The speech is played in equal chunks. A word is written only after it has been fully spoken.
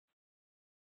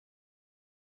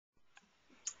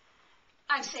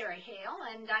I'm Sarah Hale,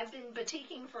 and I've been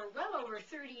batiking for well over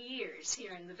 30 years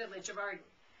here in the village of Arden.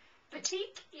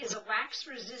 Batik is a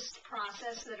wax-resist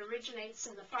process that originates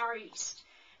in the Far East,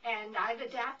 and I've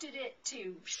adapted it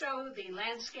to show the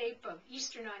landscape of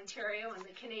Eastern Ontario and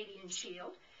the Canadian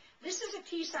Shield. This is a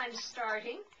piece I'm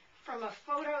starting from a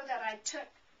photo that I took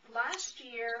last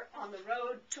year on the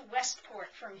road to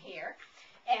Westport from here,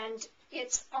 and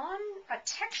it's on a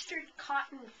textured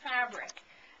cotton fabric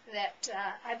that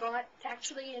I bought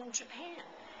actually in Japan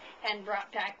and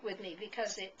brought back with me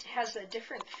because it has a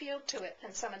different feel to it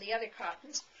than some of the other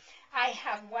cottons. I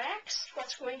have waxed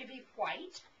what's going to be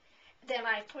white. Then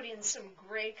I put in some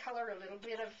gray color, a little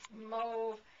bit of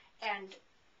mauve, and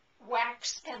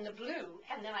wax and the blue.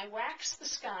 And then I waxed the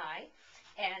sky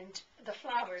and the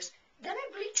flowers. Then I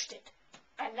bleached it.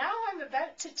 And now I'm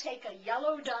about to take a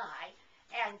yellow dye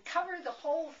and cover the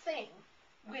whole thing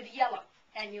with yellow.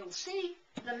 And you'll see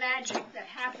the magic that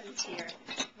happens here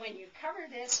when you cover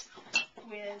this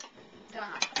with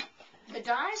dye. The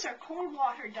dyes are cold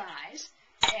water dyes,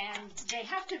 and they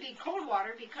have to be cold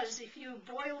water because if you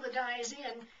boil the dyes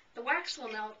in, the wax will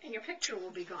melt and your picture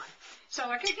will be gone. So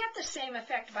I could get the same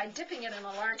effect by dipping it in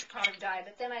a large pot of dye,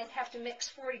 but then I'd have to mix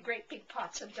 40 great big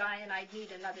pots of dye and I'd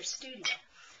need another studio.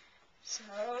 So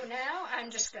now I'm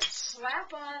just going to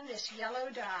slap on this yellow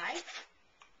dye,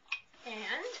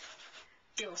 and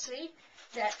you'll see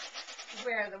that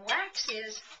where the wax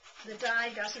is, the dye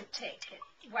doesn't take it.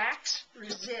 Wax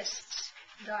resists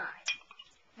dye.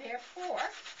 Therefore,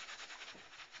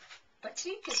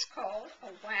 batik is called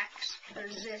a wax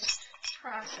resist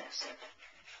process.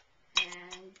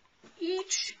 And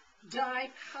each dye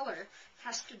color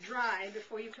has to dry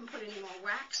before you can put any more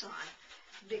wax on,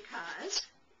 because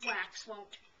wax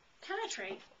won't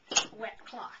penetrate wet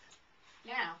cloth.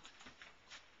 Now,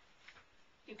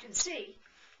 you can see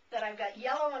that I've got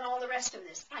yellow and all the rest of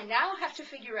this. I now have to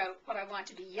figure out what I want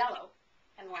to be yellow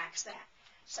and wax that.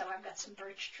 So I've got some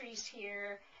birch trees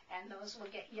here, and those will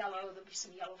get yellow. There'll be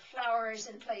some yellow flowers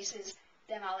in places.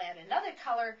 Then I'll add another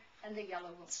color, and the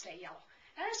yellow will stay yellow.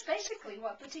 And that's basically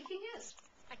what batiking is.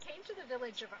 I came to the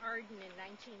village of Arden in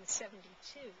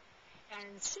 1972,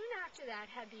 and soon after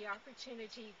that had the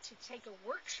opportunity to take a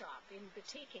workshop in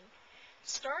batiking.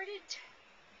 Started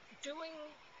doing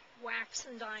wax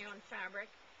and dye on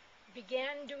fabric,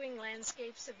 began doing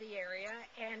landscapes of the area,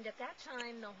 and at that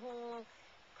time the whole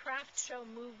craft show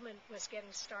movement was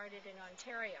getting started in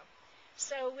Ontario.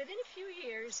 So within a few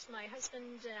years, my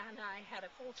husband and I had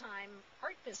a full-time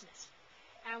art business,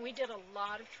 and we did a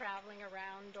lot of traveling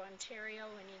around Ontario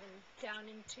and even down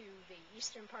into the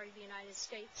eastern part of the United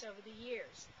States over the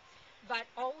years, but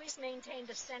always maintained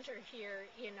a center here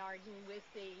in Arden with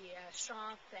the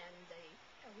shop and the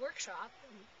workshop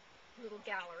and little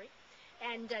gallery.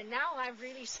 And now I've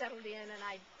really settled in, and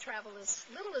I travel as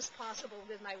little as possible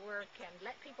with my work and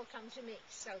let people come to me.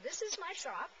 So this is my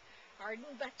shop,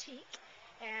 Arden Batik,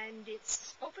 and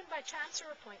it's open by chance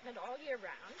or appointment all year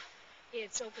round.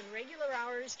 It's open regular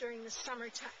hours during the summer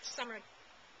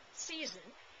season,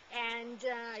 and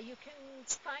you can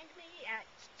find me at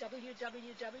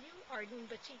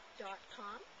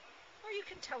www.ardenbatik.com, or you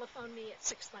can telephone me at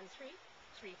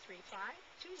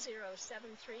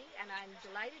 613-335-2073, and I'm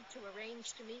delighted to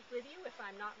arrange to meet with you if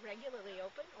I'm not regularly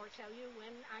open, or tell you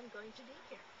when I'm going to be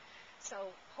here.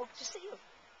 So, hope to see you.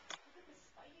 Look at the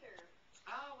spider.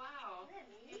 Oh, wow. Isn't that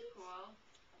neat? He's cool.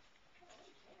 Since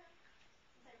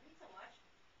I read so much,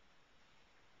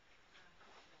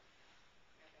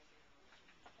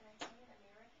 can I pay in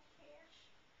American cash?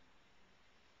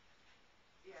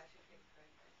 Yeah, she takes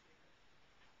credit cards here.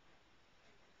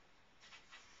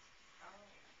 Oh.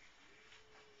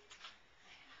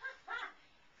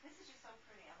 This is just so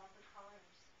pretty. I love the colors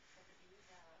that the bees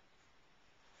have.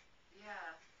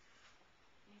 Yeah.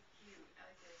 He's cute. I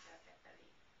like the jacket, Betty.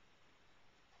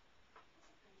 That's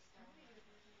a pretty stone.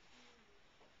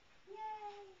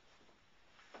 Yay!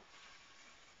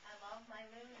 I love my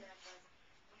moon necklace.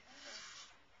 Behind it.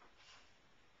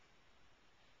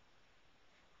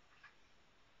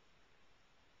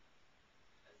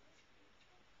 Isn't this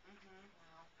beautiful?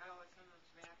 Wow. Oh, it's one of those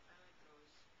wrap. I like those.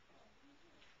 Oh, thank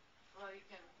you. Well, you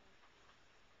can